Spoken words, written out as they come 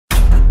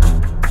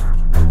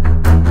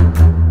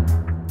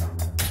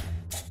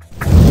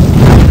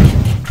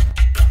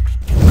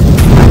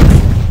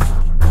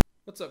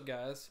What's up,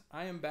 guys?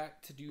 I am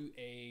back to do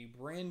a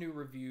brand new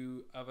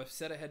review of a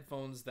set of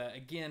headphones that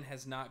again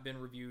has not been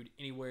reviewed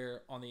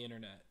anywhere on the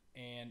internet,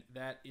 and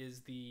that is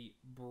the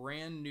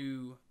brand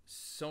new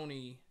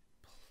Sony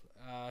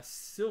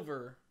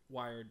silver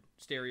wired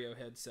stereo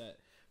headset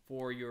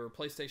for your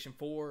PlayStation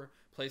 4,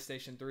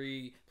 PlayStation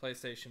 3,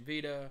 PlayStation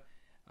Vita.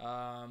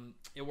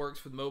 It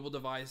works with mobile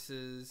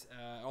devices,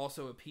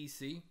 also a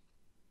PC.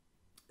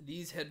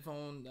 These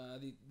headphones,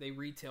 they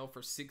retail for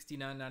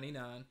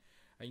 $69.99.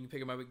 You can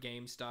pick them up at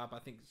GameStop. I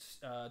think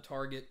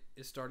Target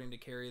is starting to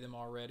carry them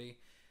already.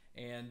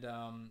 And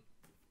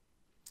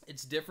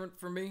it's different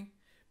for me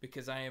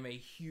because I am a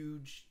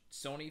huge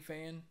Sony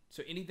fan.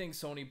 So anything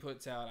Sony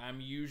puts out,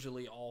 I'm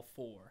usually all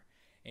for.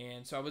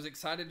 And so I was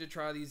excited to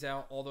try these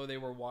out, although they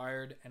were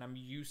wired, and I'm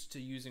used to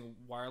using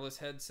wireless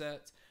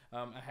headsets.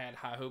 I had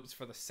high hopes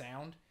for the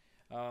sound.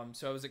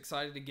 So I was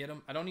excited to get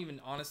them. I don't even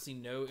honestly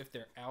know if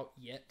they're out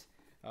yet,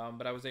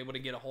 but I was able to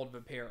get a hold of a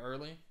pair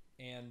early.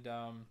 And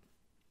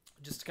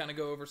just to kind of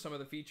go over some of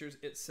the features,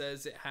 it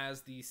says it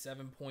has the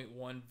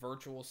 7.1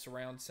 virtual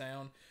surround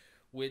sound,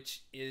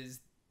 which is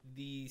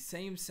the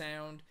same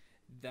sound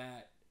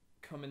that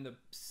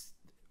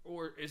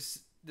is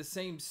the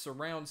same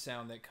surround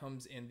sound that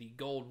comes in the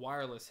gold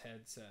wireless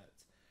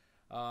headsets.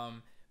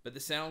 But the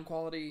sound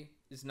quality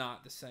is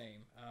not the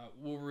same.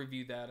 We'll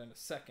review that in a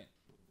second.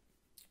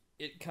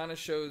 It kind of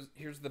shows,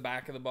 here's the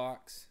back of the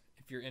box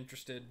if you're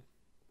interested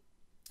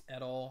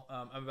at all.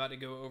 I'm about to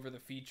go over the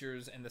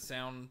features and the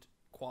sound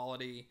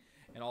quality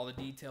and all the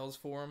details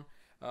for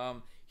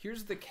them.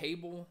 Here's the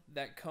cable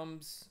that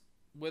comes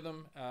with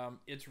them.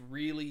 It's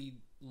really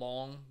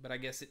long, but I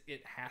guess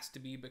it has to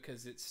be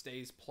because it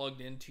stays plugged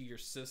into your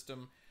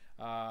system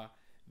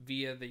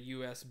via the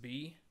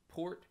USB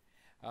port.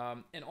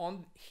 And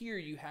on here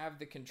you have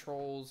the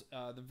controls,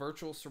 the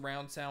virtual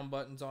surround sound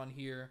buttons on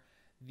here,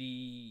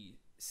 the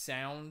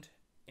sound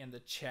and the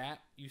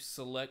chat. You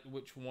select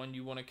which one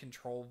you want to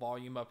control,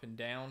 volume up and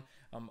down.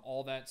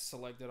 All that's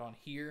selected on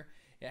here.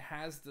 It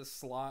has the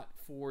slot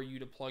for you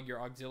to plug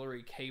your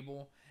auxiliary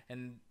cable,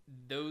 and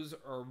those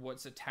are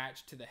what's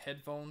attached to the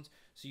headphones.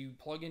 So you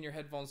plug in your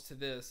headphones to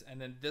this,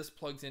 and then this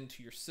plugs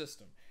into your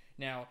system.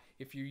 Now,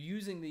 if you're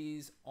using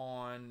these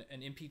on an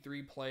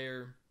MP3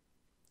 player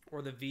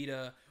or the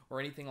Vita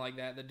or anything like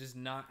that that does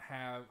not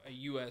have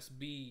a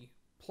USB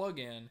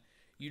plug-in,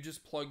 you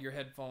just plug your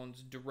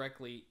headphones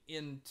directly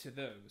into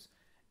those,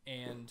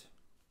 and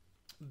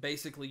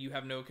basically you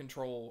have no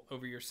control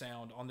over your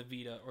sound on the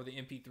Vita or the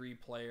MP3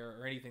 player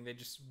or anything. They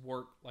just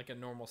work like a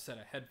normal set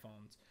of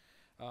headphones.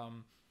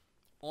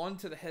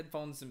 Onto the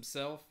headphones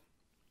themselves,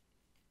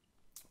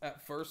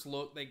 at first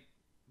look,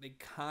 they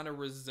kind of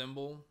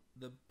resemble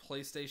the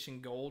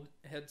PlayStation Gold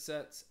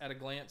headsets at a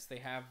glance. They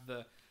have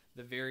the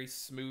very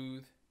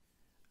smooth,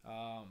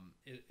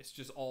 it's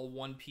just all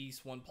one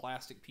piece, one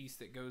plastic piece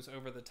that goes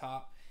over the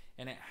top,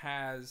 and it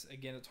has,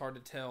 again, it's hard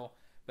to tell,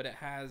 but it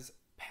has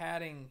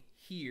padding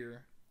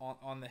here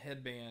on the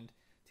headband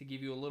to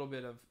give you a little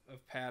bit of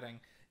padding.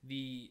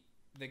 The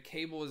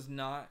cable is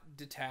not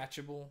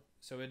detachable,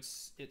 so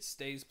it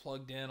stays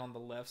plugged in on the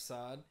left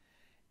side,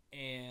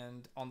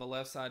 and on the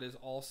left side is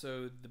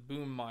also the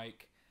boom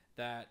mic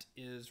that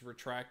is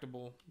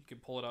retractable. You can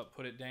pull it up,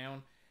 put it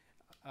down.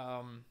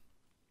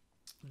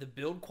 The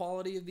build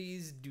quality of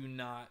these do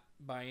not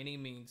by any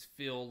means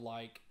feel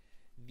like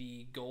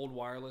the gold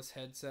wireless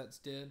headsets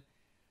did.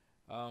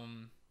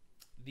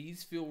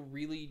 These feel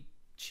really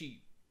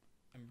cheap.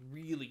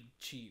 Really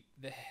cheap.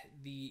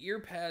 The ear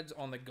pads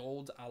on the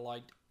golds I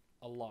liked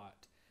a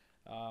lot.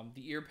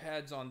 The ear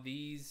pads on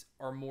these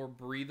are more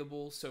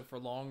breathable, so for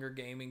longer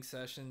gaming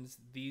sessions,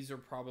 these are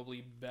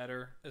probably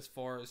better as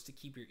far as to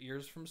keep your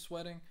ears from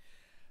sweating.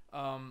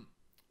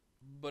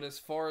 But as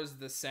far as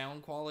the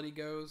sound quality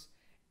goes,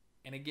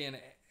 and again,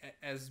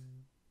 as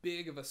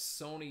big of a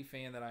Sony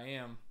fan that I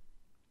am,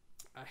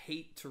 I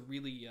hate to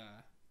really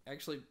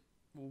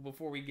well,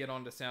 before we get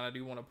on to sound, I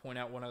do want to point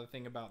out one other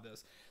thing about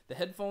this. The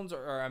headphones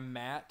are a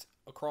matte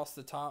across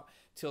the top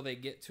till they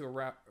get to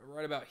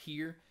right about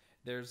here.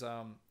 There's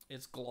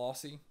it's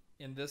glossy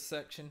in this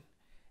section,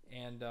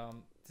 and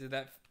so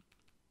that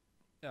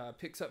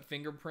picks up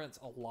fingerprints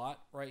a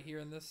lot right here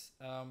in this,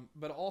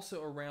 but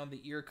also around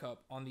the ear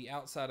cup on the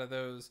outside of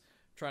those.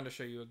 I'm trying to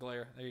show you a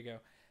glare. There you go.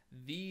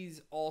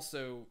 These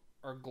also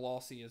are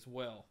glossy as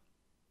well.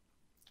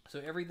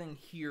 So everything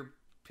here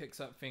picks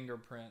up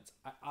fingerprints.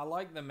 I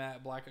like the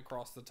matte black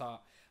across the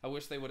top. I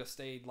wish they would have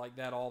stayed like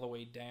that all the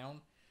way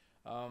down.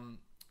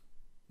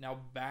 Now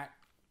back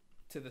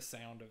to the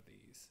sound of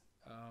these.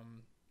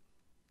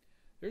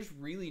 There's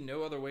really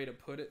no other way to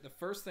put it. The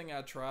first thing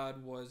I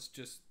tried was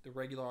just the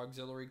regular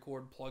auxiliary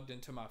cord plugged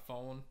into my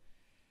phone,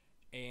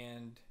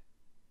 and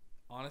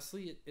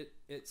honestly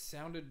it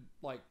sounded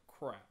like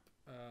crap.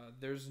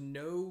 There's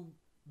no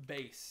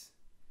bass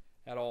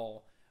at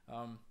all.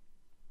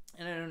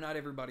 And I know not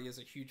everybody is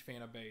a huge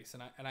fan of bass,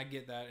 and I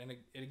get that. And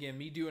again,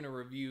 me doing a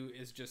review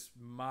is just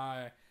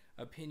my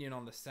opinion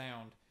on the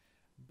sound,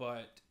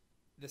 but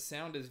the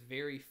sound is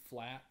very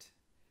flat.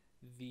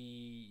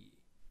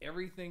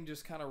 everything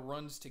just kind of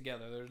runs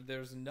together.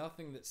 There's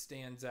nothing that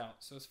stands out.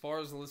 So as far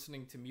as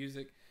listening to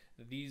music,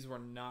 these were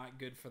not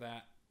good for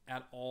that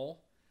at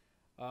all.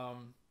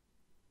 And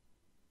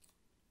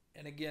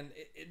again,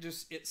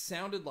 it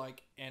sounded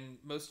like, and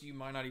most of you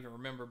might not even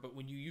remember, but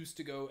when you used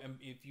to go and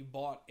if you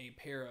bought a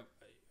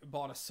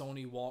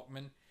Sony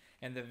Walkman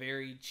and the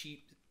very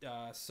cheap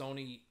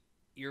Sony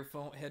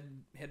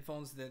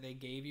headphones that they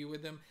gave you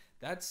with them,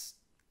 that's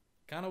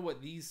kind of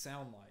what these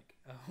sound like.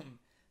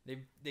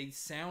 They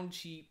sound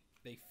cheap,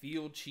 they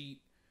feel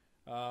cheap.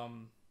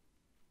 The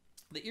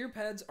ear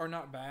pads are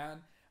not bad,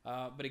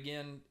 but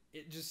again,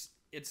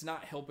 it's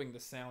not helping the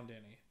sound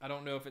any. I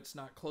don't know if it's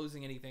not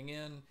closing anything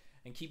in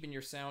and keeping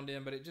your sound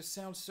in, but it just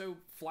sounds so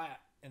flat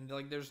and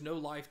like there's no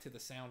life to the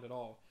sound at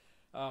all.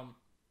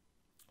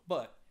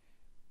 But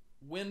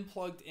when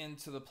plugged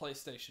into the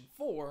PlayStation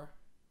 4,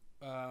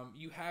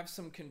 you have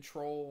some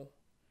control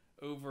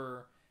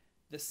over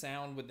the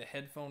sound with the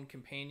headphone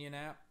companion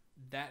app.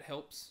 That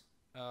helps.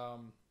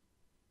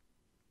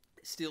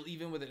 Still,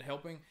 even with it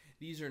helping,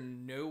 these are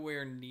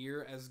nowhere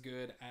near as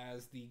good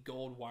as the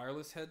gold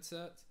wireless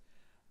headsets,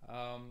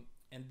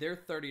 and they're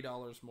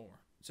 $30 more.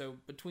 So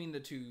between the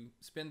two,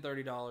 spend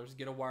 $30,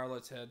 get a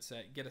wireless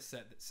headset, get a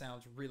set that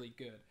sounds really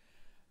good.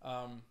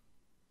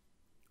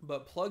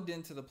 But plugged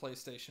into the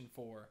PlayStation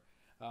 4,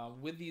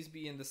 with these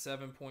being the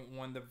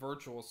 7.1, the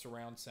virtual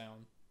surround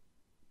sound,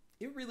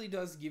 it really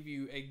does give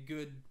you a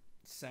good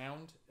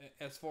sound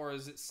as far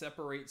as it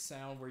separates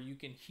sound where you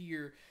can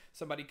hear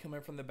somebody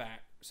coming from the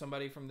back,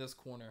 somebody from this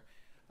corner.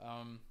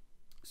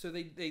 So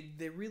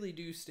they really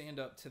do stand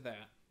up to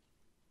that.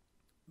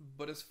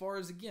 But as far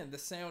as, again, the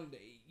sound,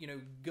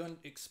 gun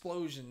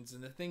explosions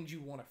and the things you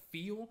want to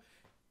feel,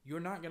 you're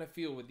not going to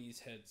feel with these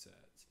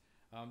headsets.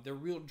 They're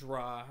real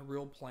dry,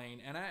 real plain.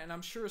 And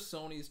I'm sure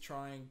Sony's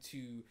trying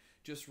to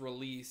just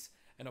release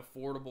an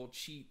affordable,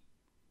 cheap,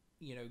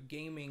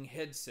 gaming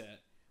headset,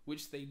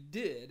 which they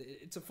did.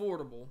 It's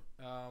affordable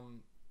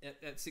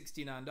at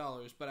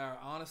 $69. But I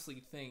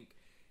honestly think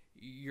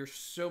you're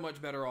so much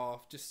better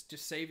off. Just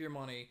save your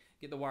money,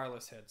 get the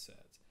wireless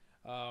headsets.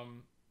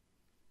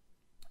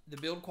 The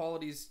build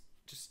quality is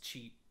just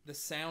cheap. The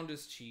sound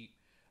is cheap.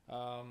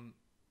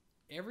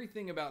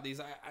 Everything about these,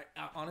 I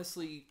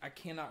honestly, I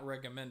cannot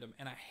recommend them.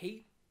 And I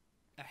hate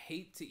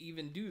to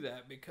even do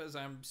that because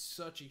I'm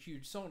such a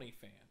huge Sony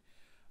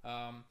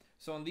fan.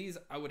 So on these,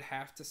 I would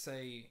have to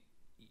say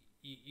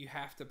you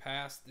have to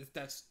pass.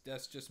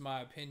 That's just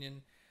my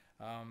opinion.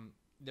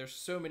 There's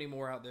so many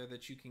more out there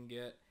that you can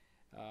get.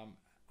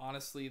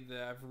 Honestly,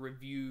 I've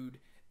reviewed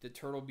the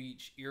Turtle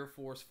Beach Ear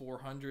Force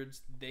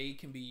 400s. They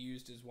can be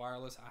used as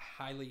wireless. I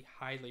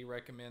highly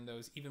recommend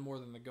those, even more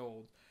than the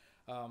gold.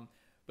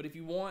 But if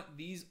you want,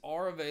 these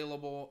are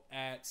available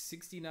at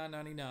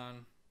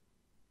 $69.99.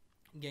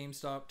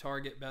 GameStop,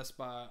 Target, Best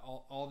Buy,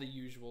 all the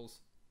usuals.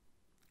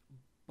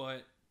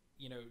 But,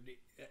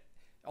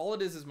 all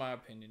it is my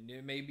opinion.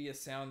 It may be a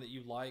sound that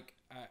you like,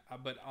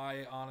 but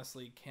I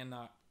honestly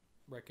cannot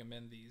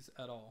recommend these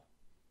at all.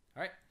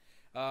 All right.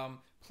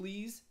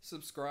 Please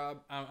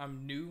subscribe.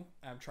 I'm new.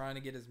 I'm trying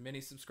to get as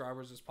many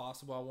subscribers as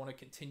possible. I want to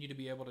continue to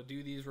be able to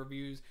do these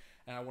reviews,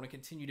 and I want to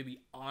continue to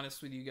be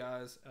honest with you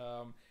guys,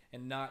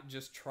 and not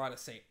just try to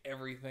say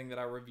everything that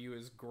I review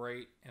is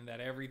great and that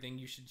everything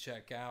you should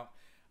check out.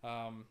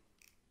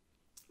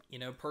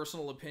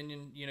 Personal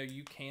opinion,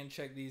 you can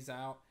check these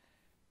out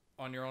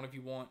on your own if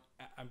you want.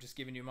 I'm just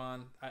giving you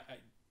mine.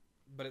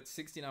 But at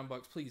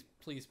 $69,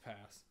 please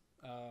pass.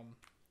 And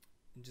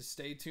just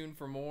stay tuned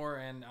for more,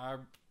 and I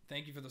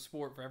thank you for the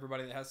support for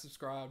everybody that has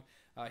subscribed.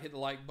 Hit the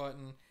like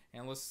button,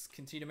 and let's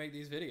continue to make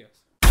these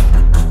videos.